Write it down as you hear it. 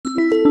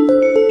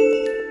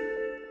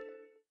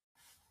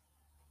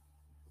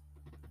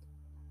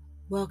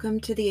Welcome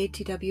to the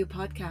ATW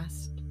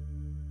podcast.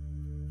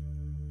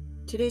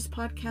 Today's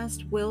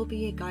podcast will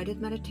be a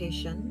guided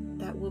meditation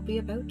that will be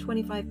about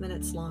 25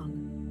 minutes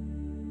long.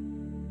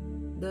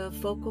 The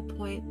focal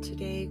point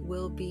today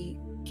will be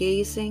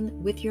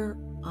gazing with your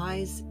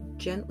eyes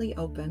gently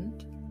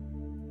opened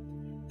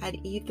at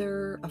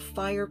either a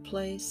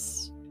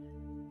fireplace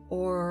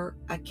or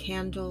a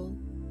candle,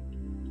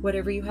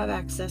 whatever you have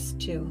access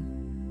to.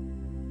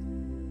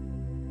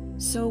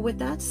 So with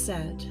that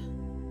said,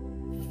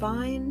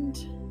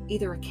 find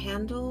either a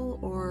candle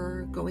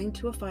or going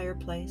to a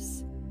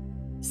fireplace,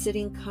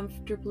 sitting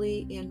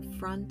comfortably in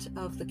front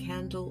of the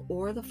candle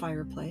or the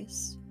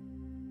fireplace.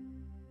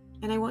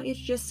 And I want you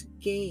to just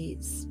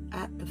gaze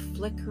at the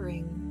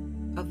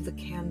flickering of the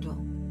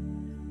candle,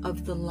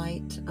 of the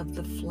light of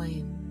the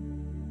flame.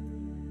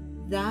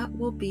 That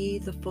will be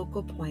the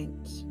focal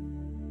point.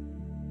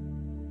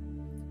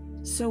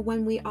 So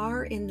when we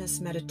are in this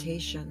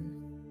meditation,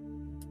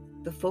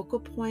 the focal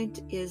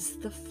point is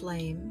the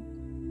flame.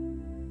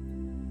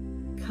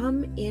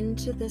 Come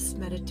into this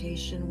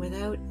meditation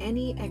without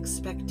any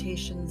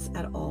expectations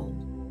at all.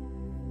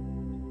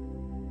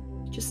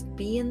 Just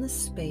be in the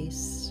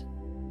space,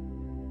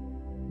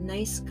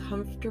 nice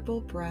comfortable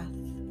breath.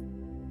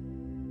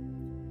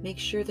 Make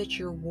sure that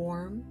you're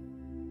warm.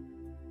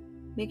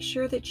 Make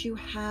sure that you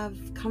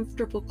have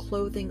comfortable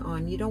clothing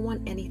on. You don't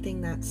want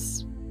anything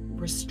that's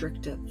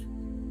restrictive.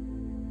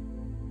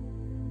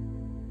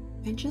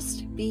 And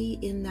just be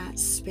in that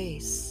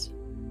space.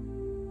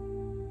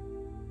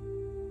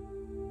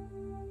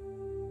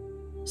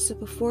 So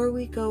before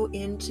we go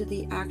into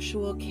the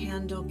actual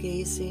candle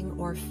gazing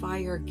or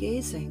fire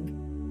gazing,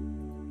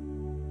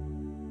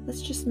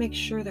 let's just make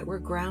sure that we're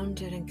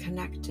grounded and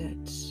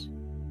connected,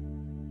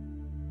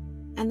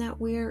 and that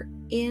we're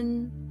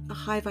in a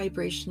high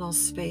vibrational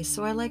space.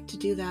 So I like to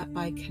do that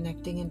by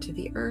connecting into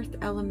the earth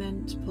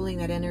element, pulling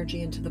that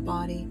energy into the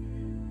body,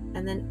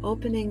 and then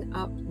opening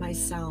up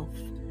myself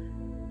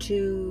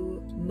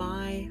to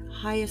my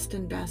highest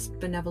and best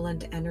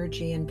benevolent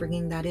energy and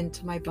bringing that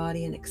into my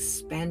body and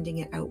expanding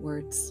it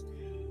outwards.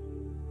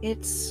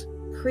 It's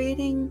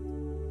creating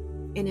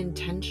an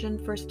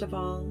intention, first of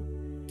all,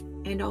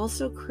 and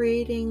also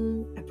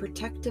creating a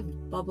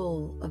protective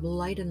bubble of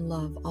light and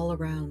love all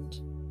around.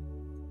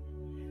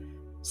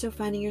 So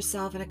finding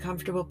yourself in a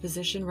comfortable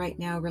position right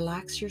now,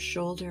 relax your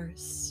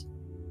shoulders.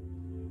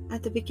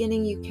 At the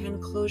beginning, you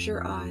can close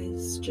your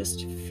eyes.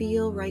 Just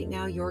feel right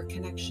now your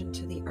connection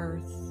to the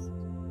earth.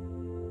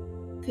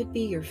 Could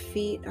be your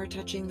feet are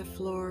touching the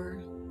floor.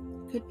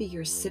 Could be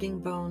your sitting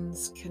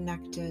bones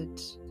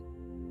connected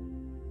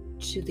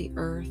to the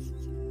earth.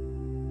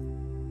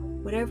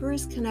 Whatever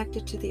is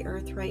connected to the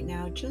earth right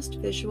now, just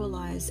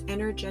visualize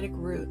energetic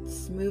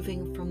roots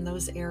moving from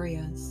those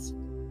areas.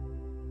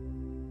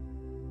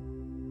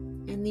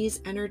 And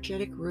these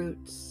energetic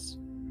roots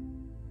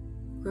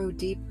grow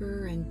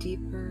deeper and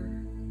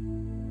deeper.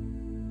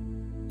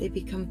 They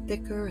become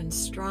thicker and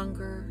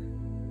stronger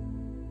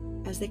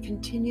as they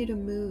continue to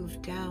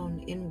move down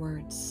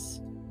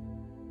inwards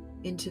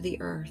into the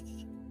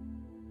earth.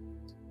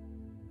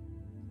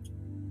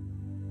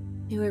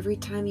 Now, every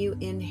time you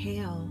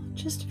inhale,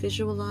 just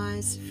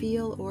visualize,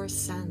 feel, or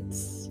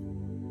sense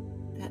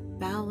that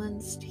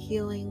balanced,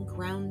 healing,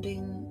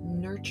 grounding,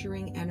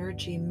 nurturing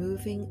energy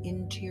moving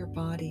into your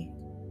body.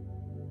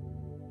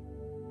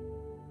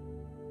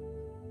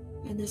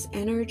 And this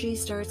energy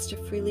starts to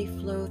freely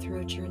flow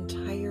throughout your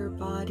entire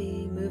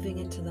body, moving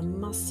into the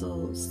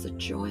muscles, the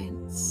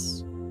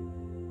joints,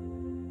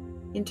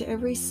 into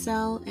every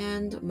cell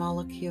and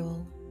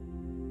molecule.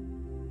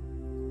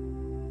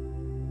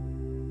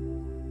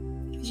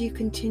 As you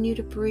continue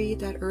to breathe,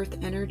 that earth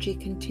energy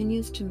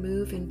continues to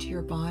move into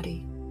your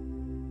body.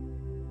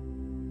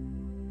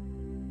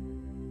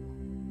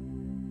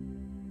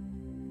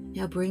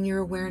 Now bring your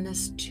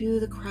awareness to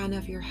the crown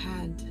of your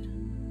head.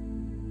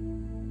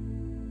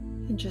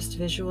 And just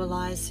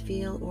visualize,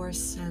 feel, or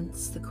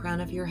sense the crown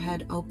of your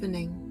head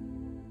opening.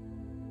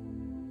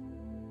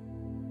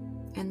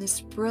 And this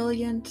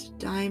brilliant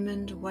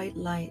diamond white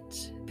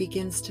light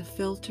begins to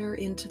filter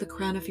into the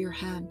crown of your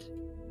head.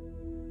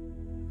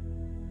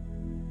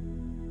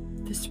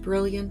 This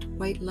brilliant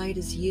white light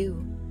is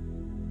you,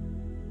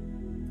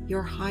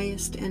 your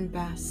highest and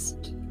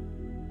best,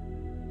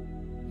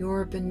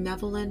 your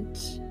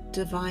benevolent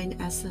divine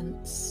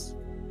essence.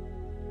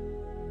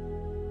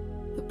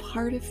 The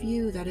part of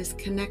you that is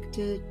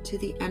connected to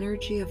the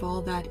energy of all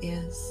that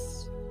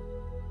is,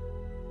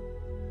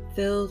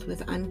 filled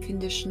with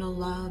unconditional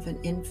love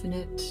and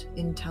infinite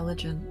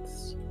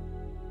intelligence.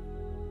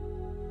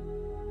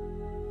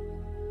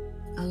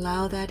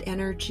 Allow that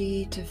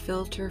energy to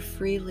filter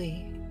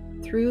freely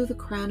through the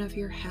crown of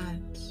your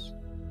head,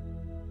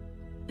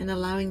 and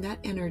allowing that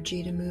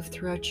energy to move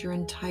throughout your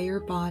entire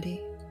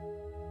body,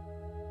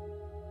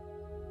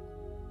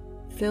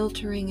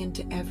 filtering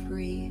into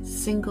every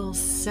single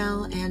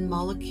cell and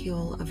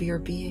molecule of your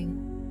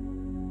being.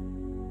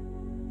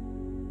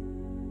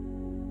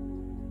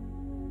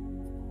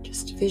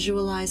 Just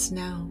visualize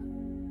now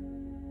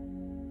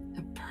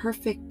a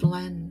perfect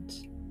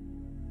blend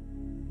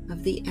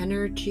of the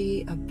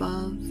energy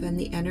above and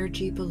the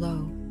energy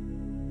below.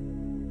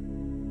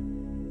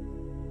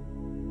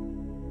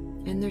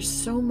 And there's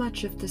so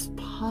much of this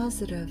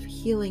positive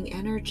healing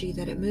energy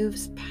that it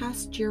moves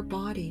past your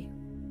body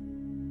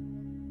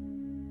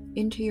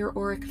into your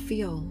auric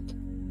field.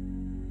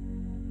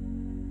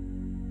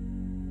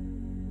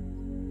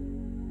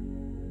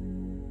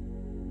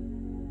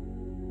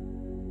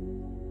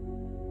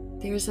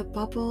 There's a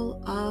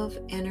bubble of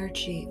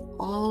energy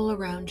all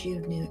around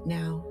you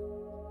now,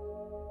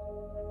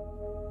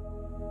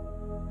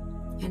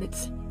 and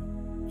it's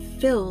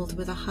filled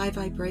with a high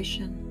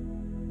vibration.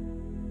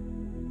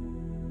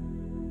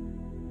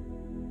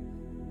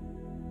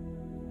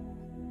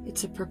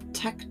 It's a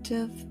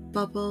protective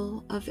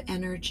bubble of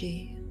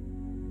energy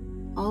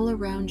all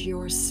around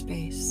your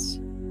space.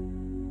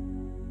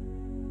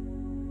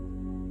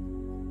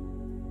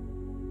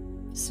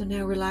 So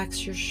now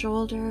relax your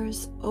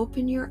shoulders,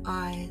 open your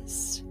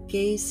eyes,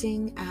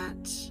 gazing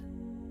at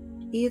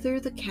either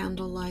the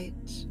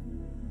candlelight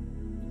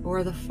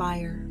or the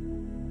fire.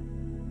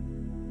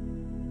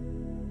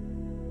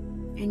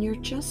 And you're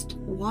just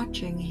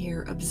watching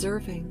here,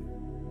 observing,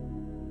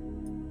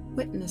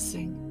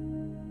 witnessing.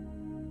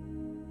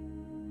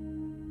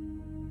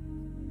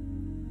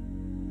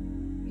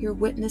 You're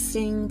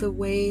witnessing the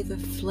way the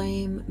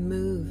flame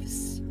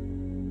moves,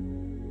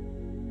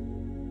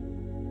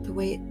 the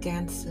way it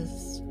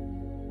dances,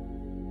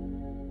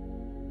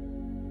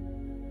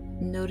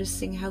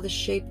 noticing how the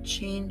shape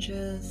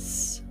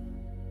changes,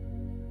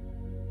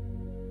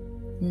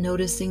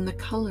 noticing the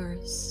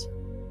colors.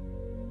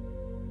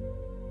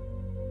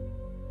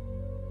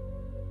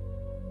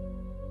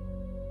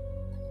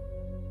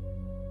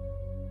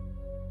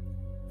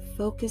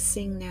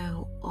 Focusing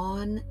now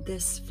on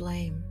this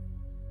flame,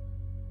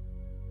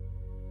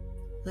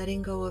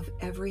 letting go of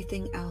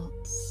everything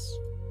else.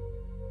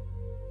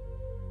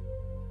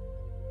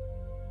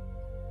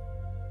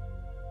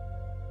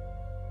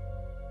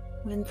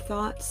 When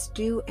thoughts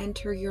do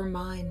enter your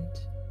mind,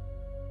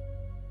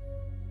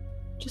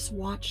 just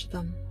watch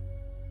them.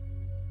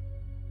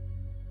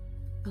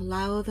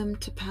 Allow them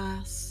to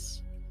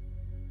pass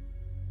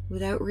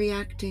without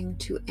reacting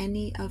to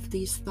any of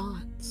these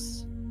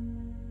thoughts.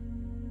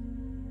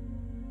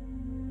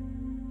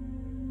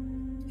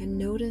 And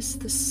notice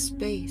the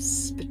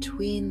space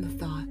between the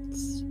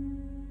thoughts.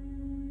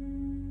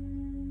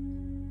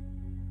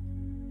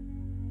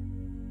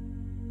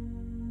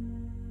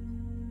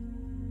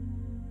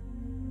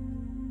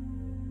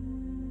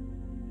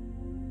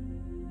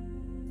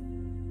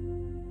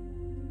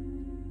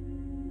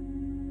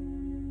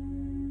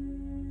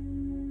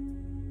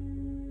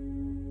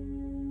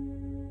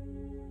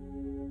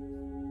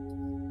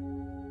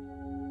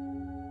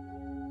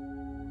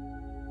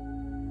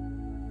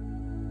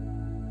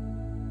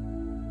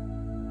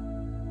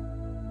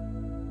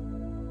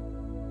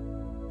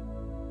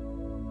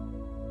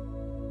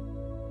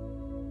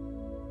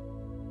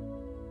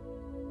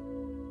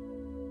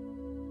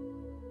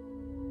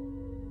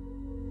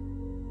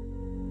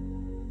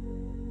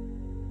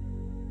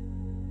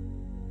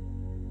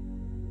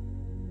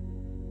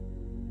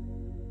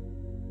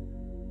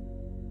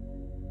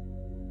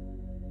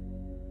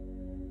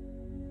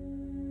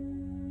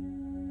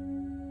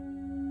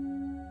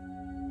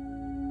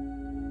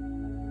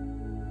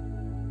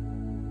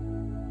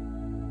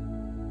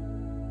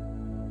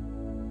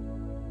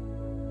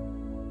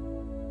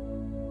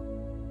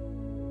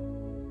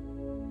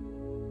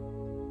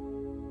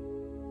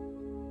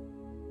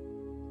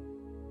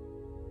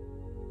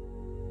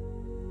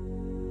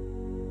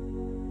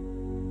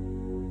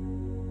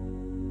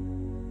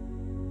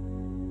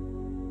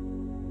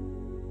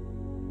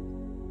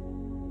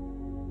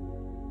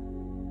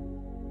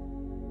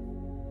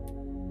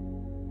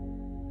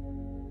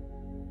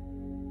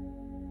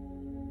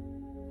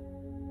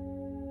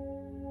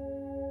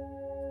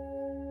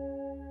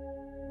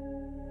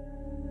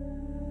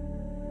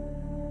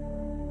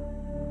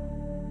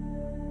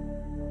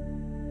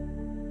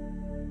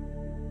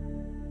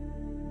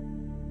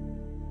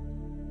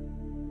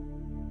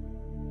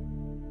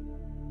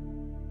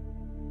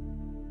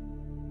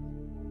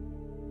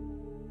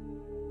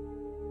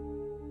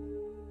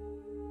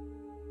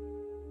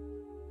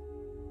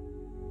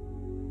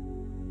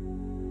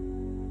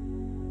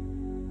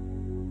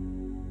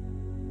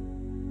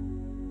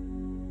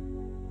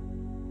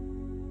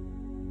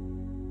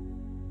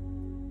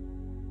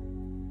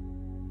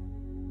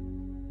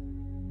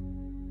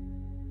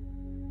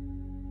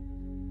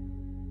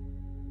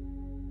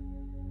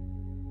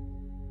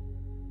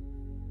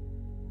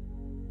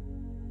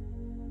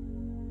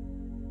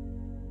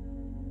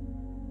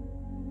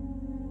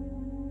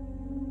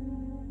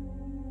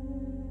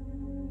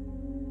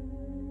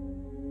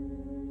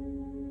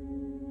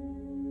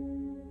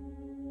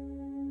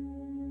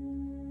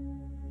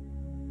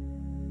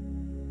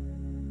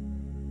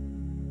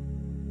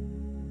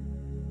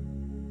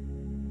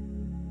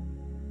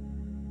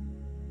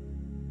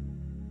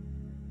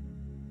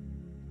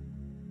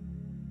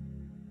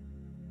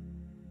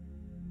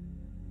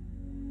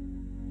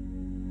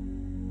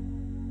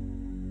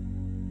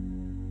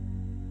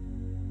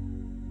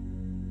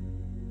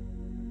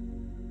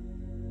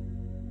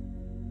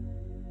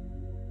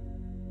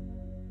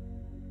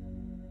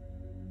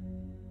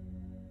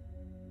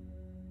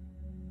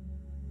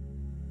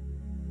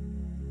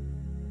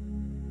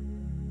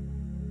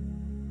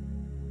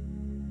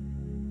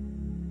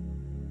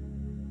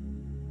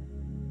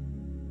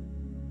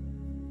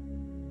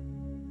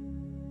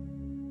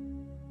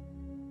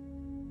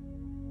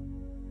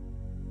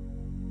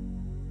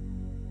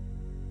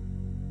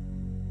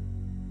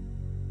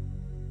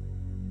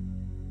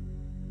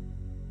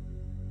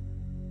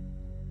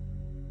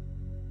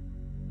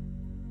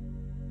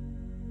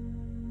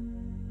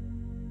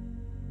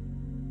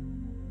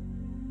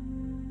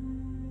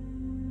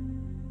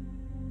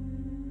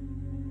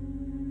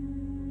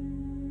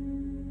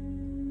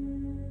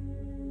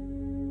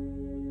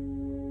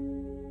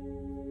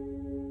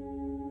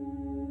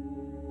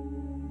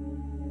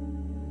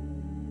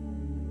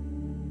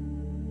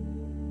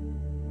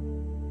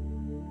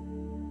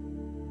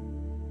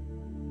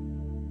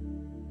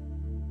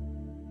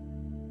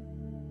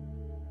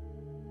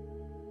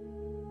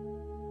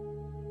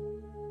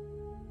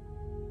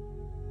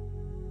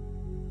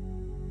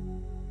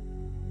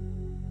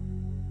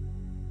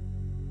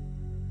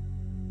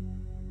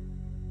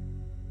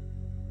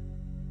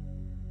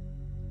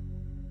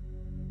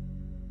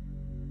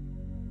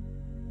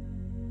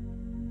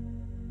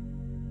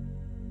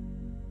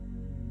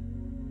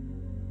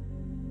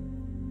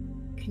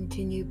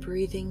 Continue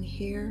breathing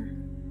here,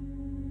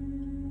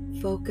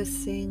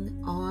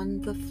 focusing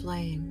on the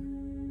flame.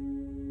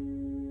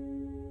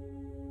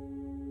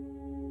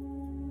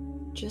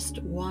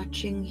 Just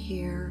watching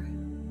here,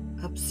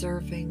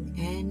 observing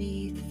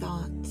any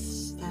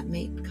thoughts that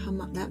might come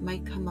up,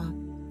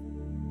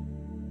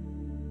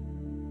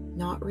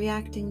 not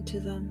reacting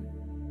to them,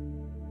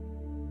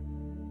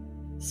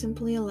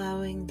 simply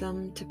allowing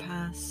them to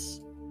pass,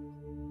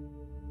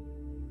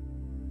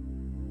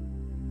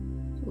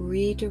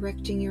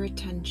 redirecting your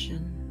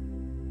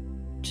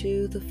attention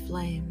to the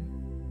flame.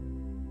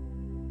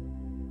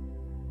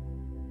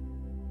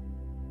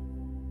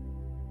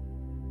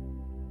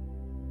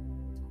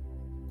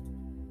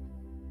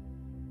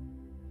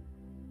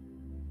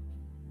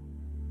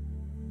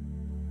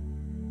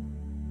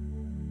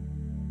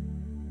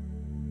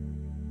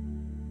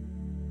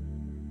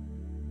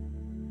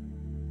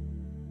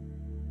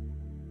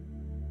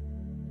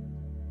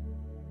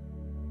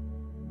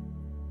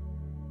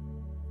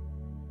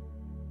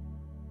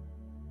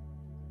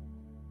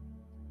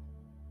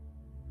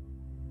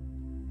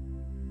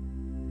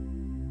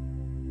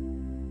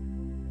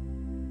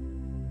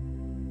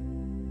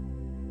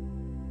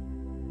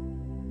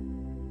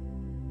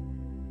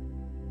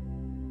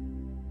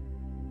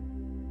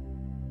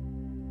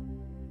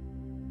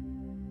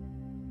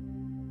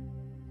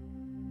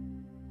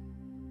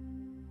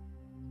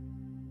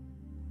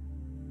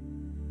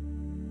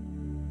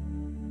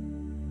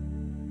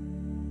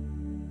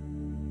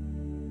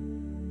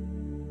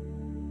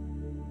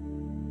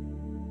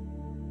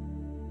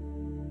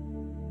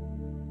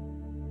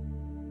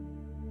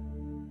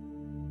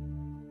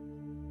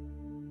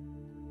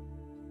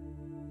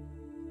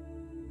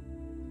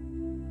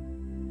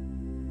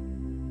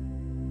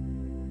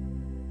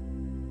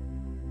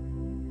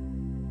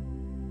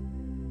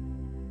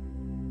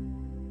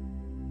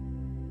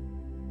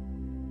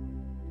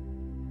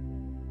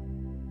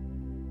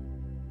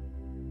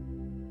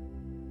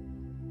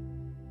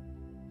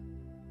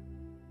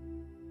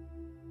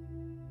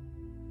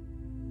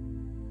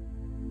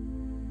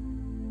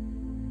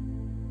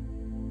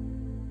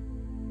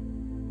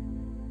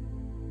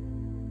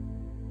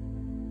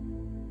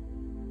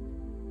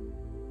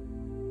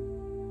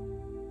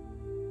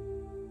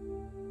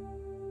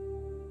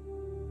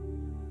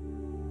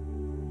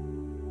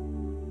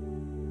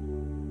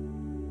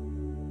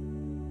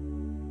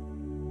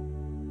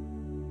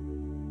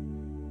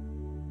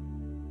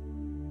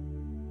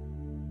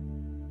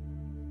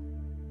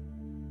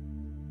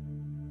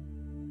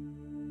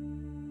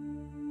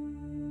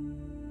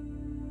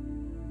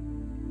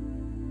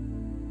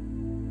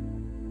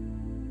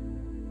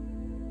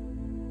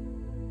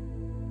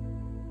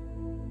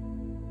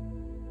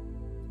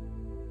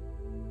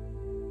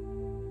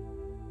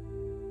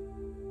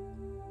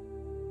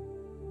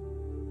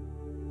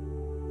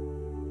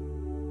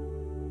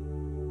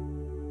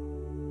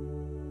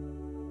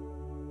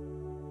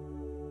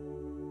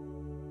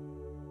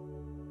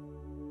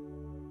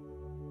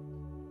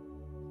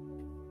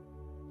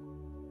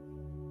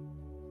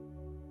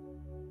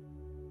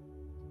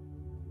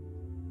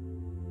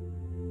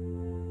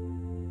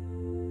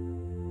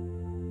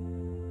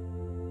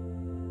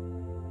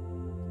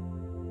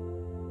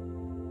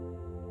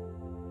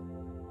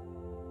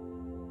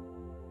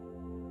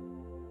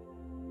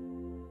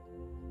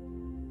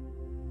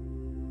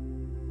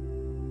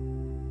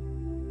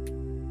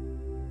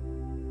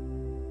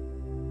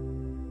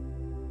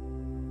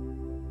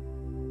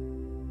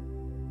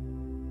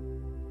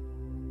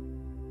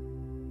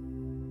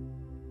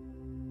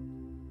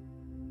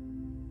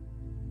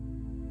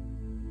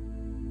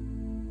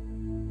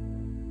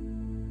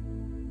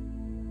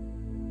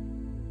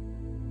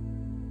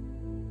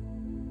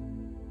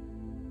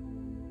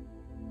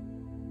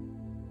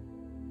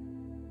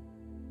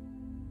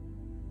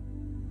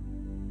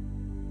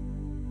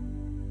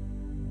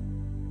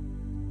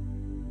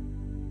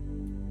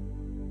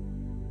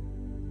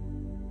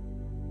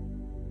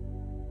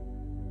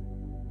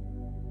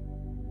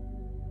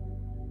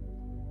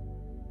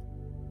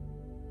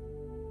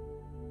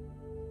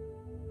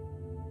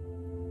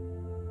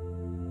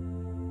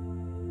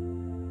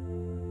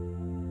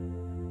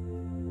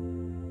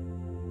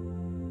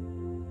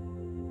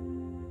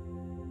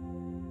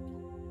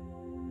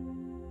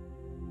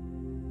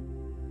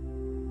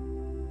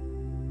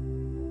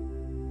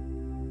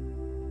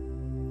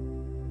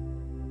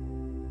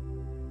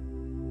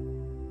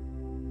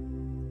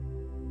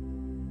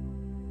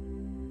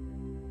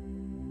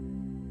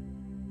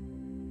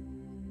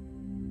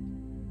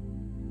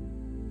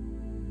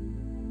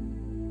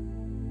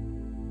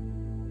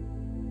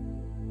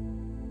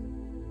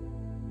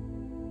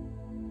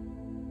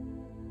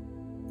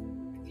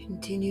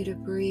 Continue to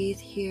breathe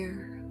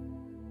here,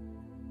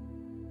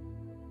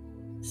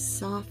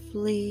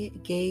 softly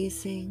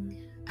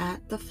gazing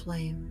at the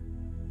flame,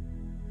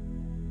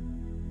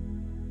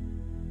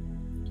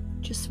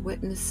 just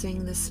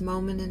witnessing this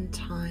moment in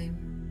time.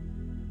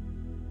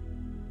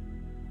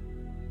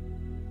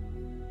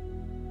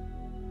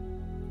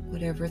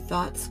 Whatever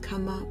thoughts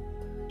come up,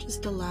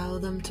 just allow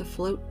them to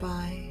float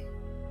by.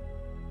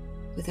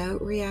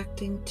 without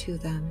reacting to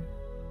them.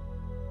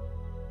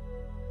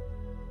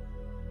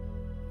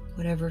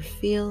 Whatever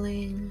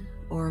feeling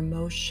or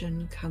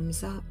emotion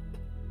comes up,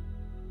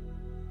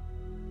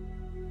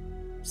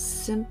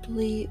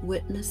 simply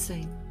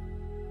witnessing.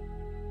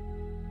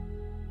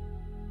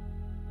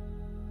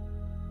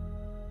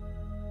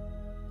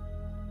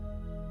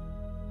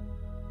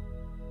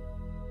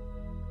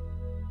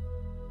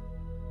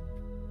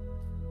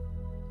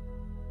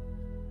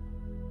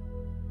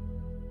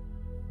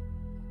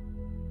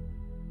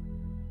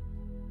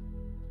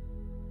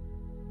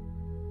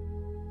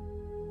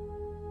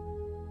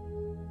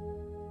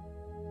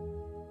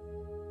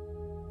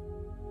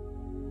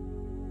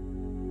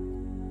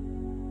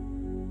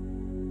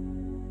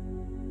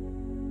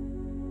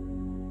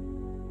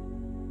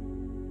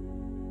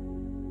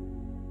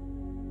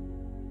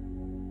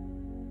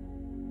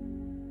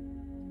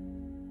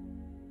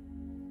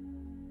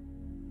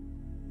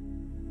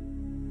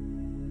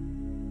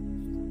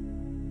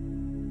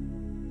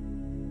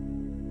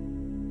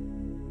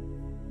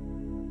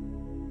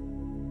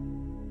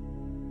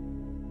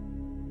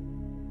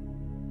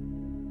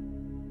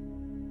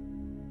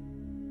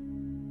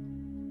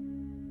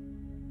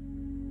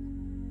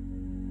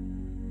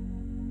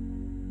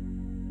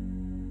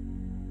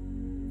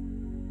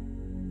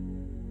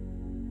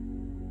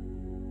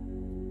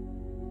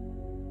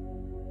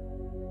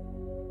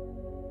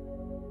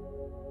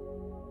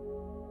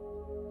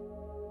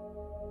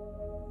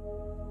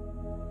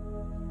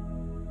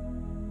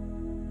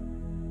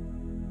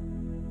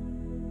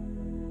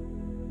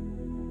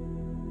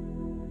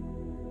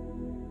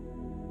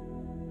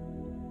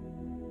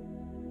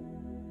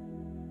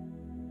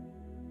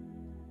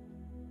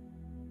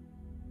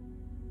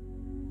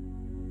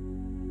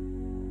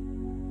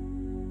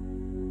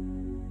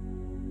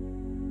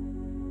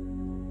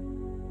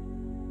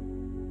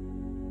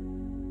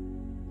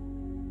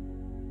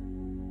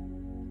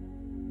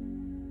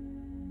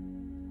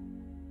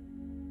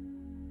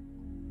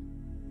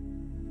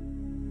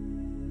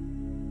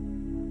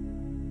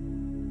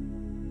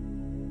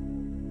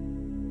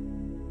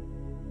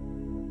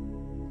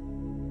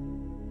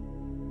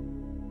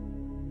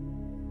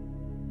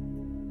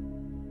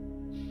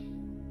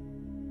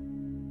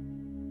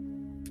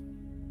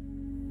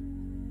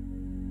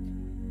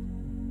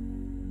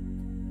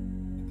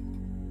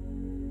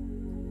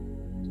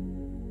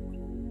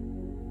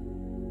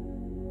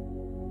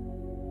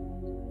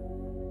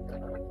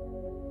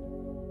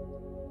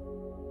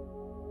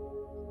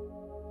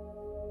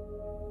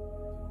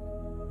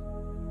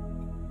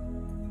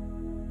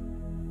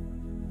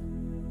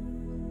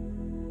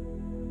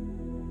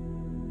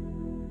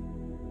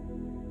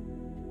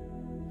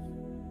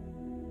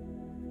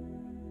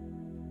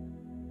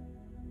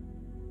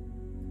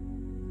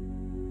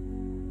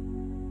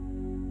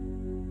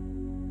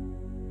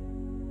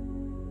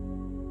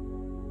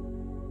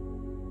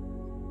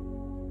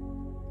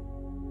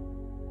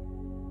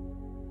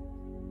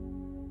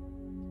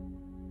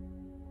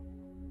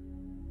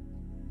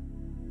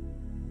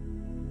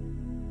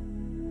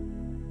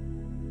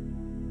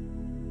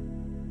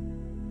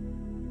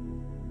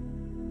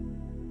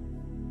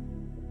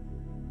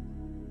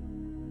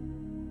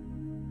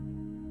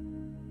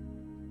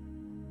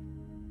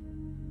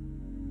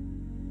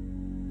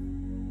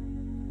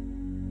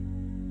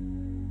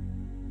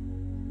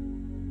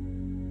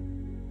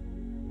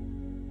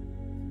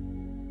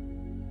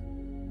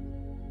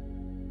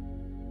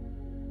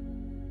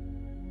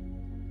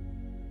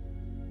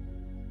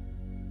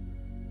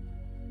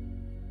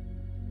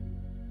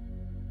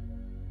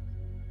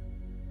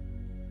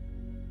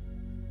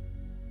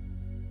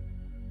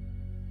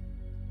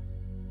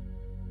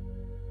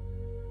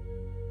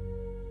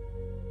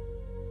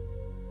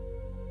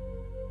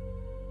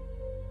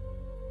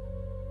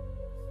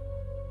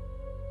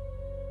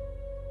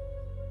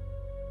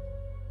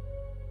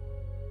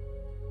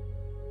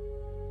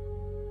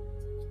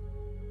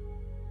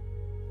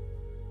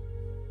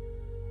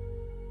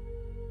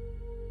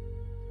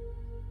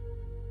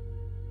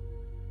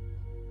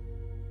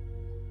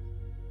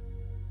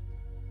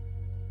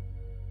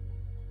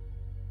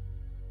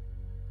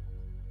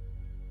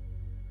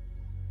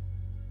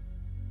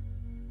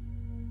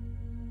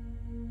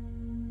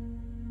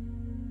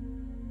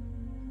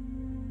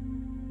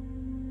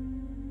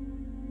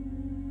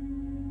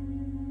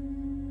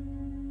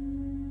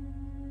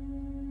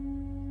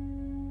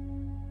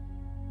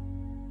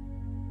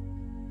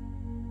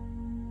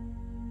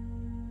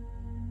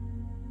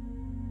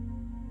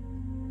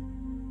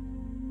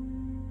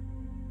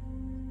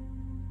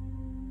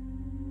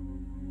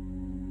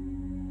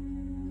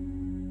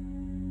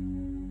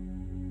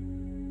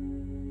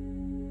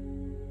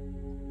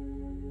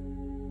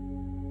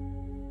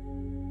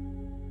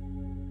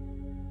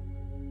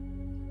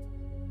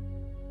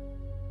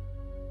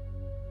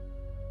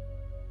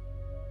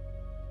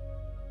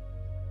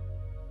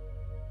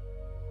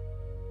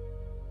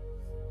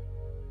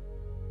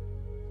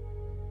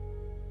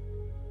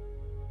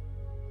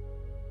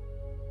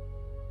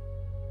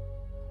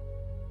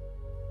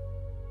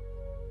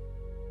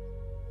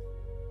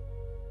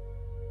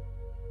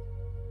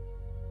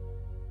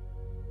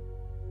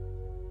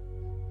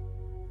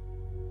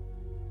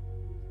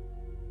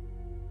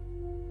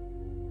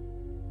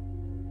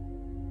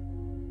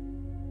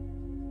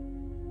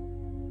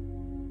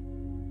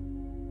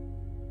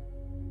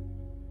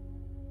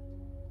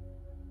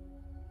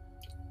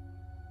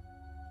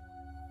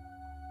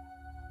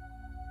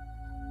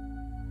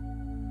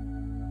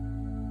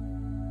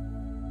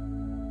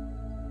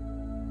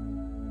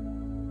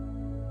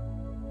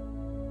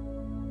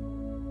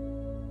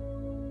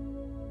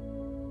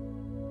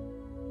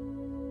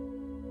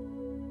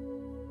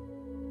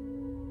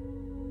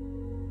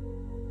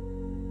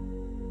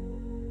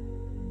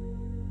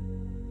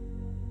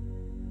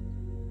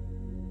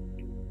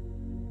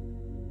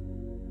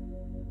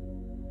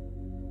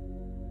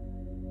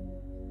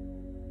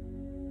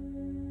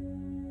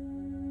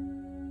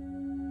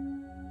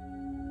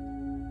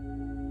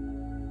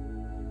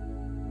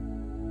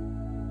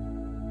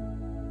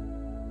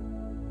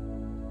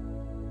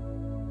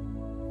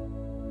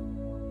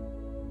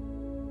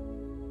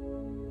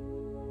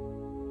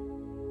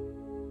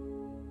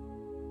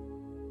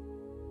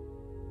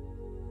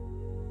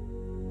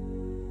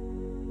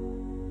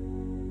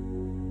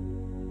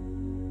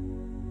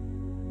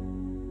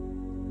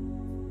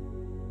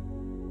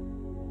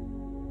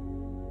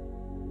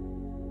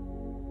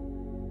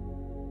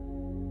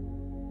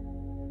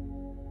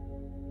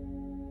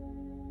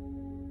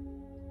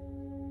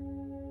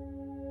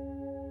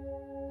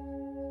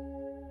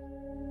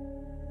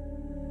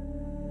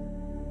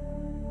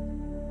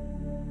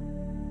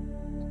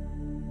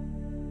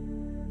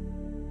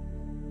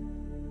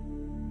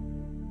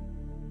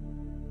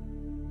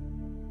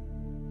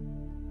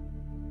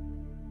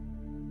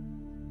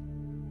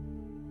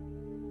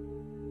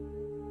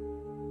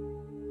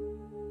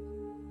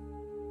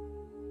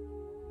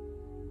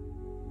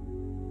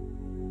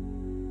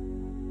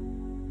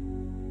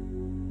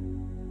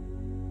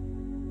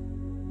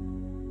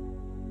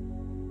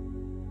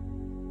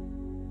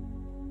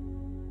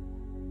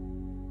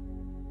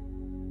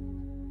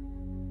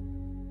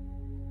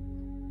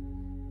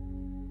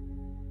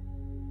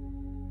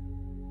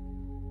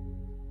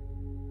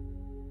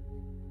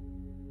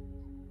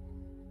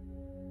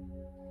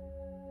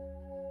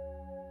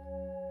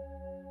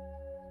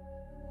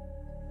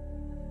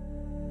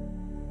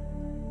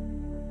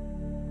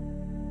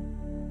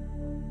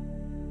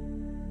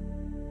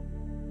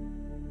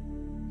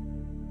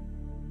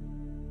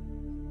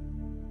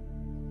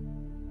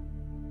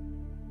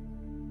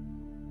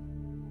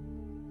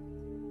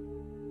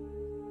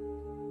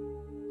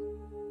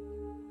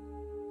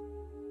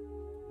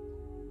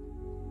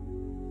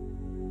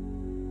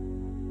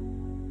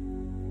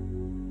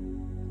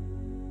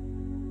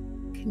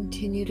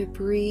 Continue to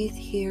breathe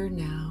here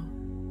now.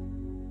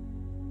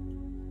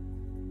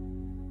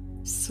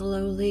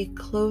 Slowly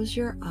close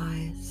your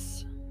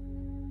eyes,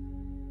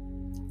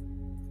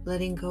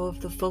 letting go of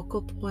the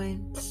focal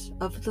point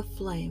of the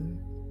flame.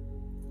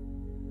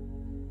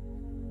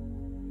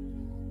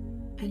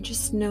 And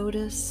just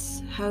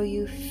notice how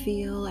you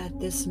feel at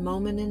this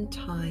moment in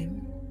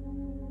time.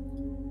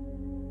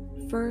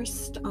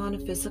 First, on a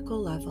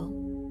physical level.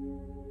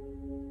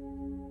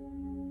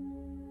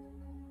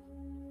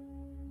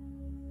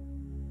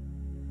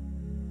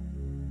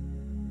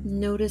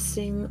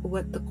 Noticing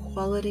what the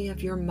quality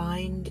of your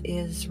mind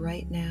is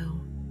right now.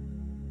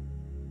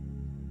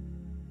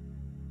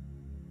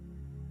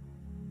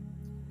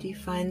 Do you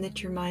find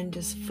that your mind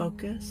is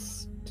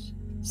focused,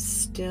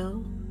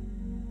 still?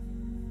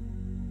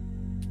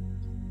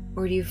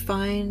 Or do you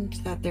find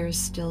that there's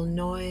still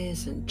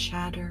noise and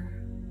chatter?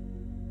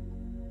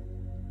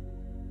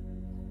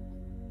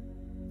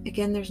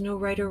 Again, there's no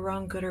right or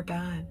wrong, good or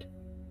bad.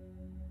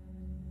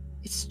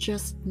 It's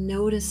just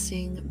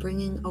noticing,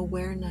 bringing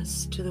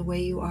awareness to the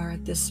way you are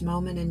at this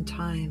moment in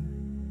time.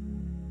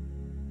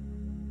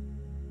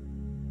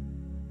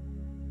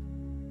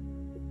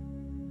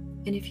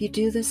 And if you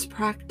do this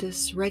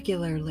practice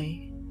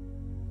regularly,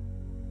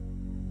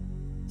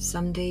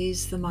 some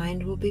days the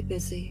mind will be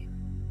busy.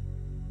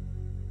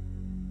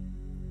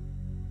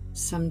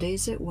 Some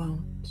days it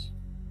won't.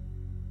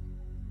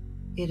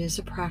 It is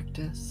a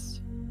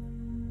practice.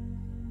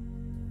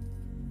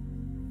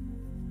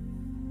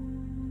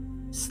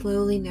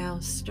 Slowly now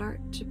start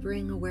to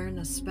bring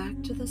awareness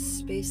back to the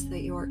space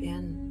that you're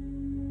in.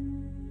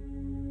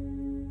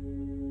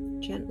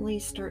 Gently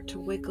start to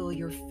wiggle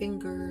your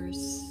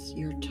fingers,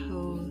 your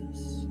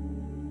toes.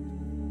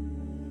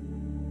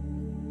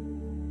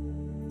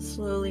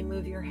 Slowly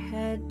move your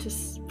head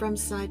from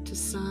side to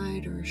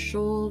side, or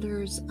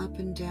shoulders up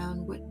and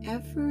down,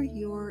 whatever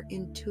you're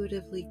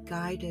intuitively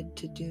guided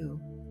to do.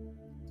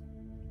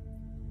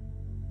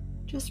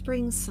 Just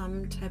bring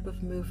some type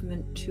of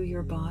movement to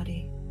your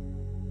body.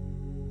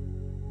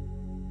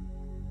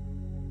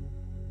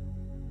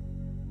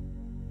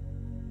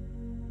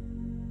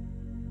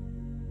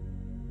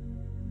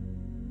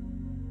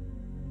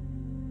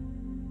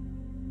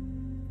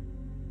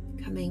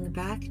 Coming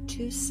back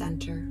to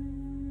center.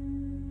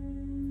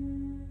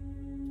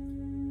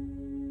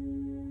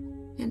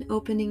 And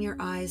opening your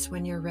eyes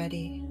when you're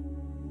ready.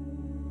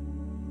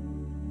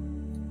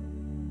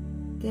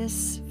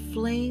 This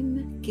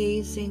flame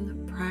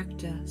gazing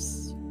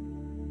practice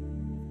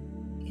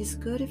is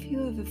good if you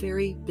have a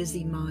very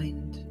busy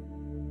mind.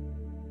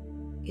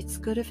 It's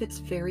good if it's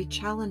very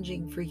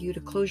challenging for you to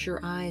close your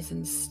eyes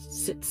and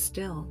sit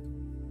still.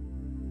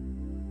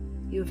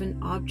 You have an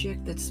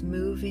object that's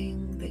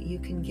moving that you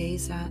can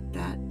gaze at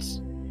that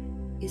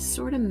is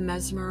sort of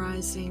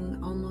mesmerizing,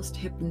 almost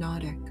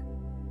hypnotic.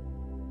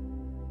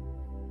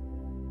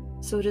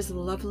 So it is a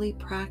lovely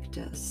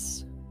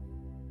practice,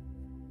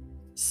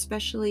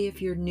 especially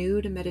if you're new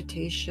to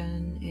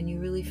meditation and you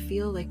really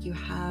feel like you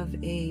have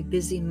a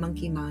busy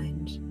monkey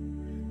mind,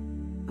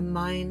 a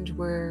mind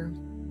where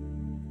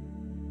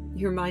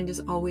your mind is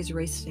always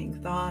racing,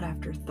 thought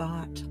after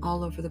thought,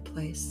 all over the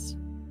place.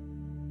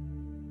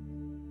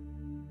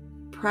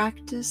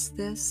 Practice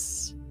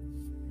this,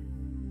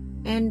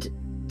 and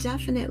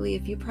definitely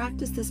if you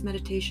practice this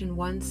meditation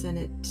once and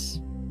it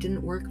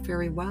didn't work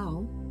very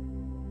well,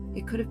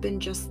 it could have been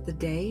just the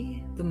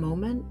day, the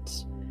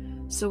moment.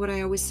 So what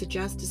I always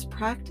suggest is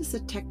practice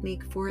a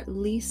technique for at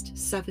least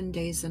 7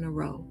 days in a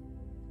row,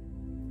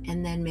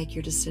 and then make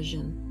your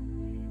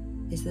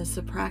decision. Is this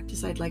a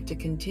practice I'd like to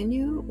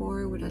continue,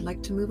 or would I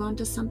like to move on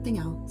to something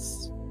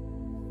else?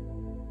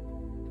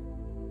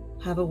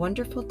 Have a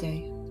wonderful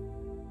day.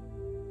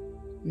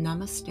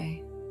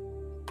 Namaste.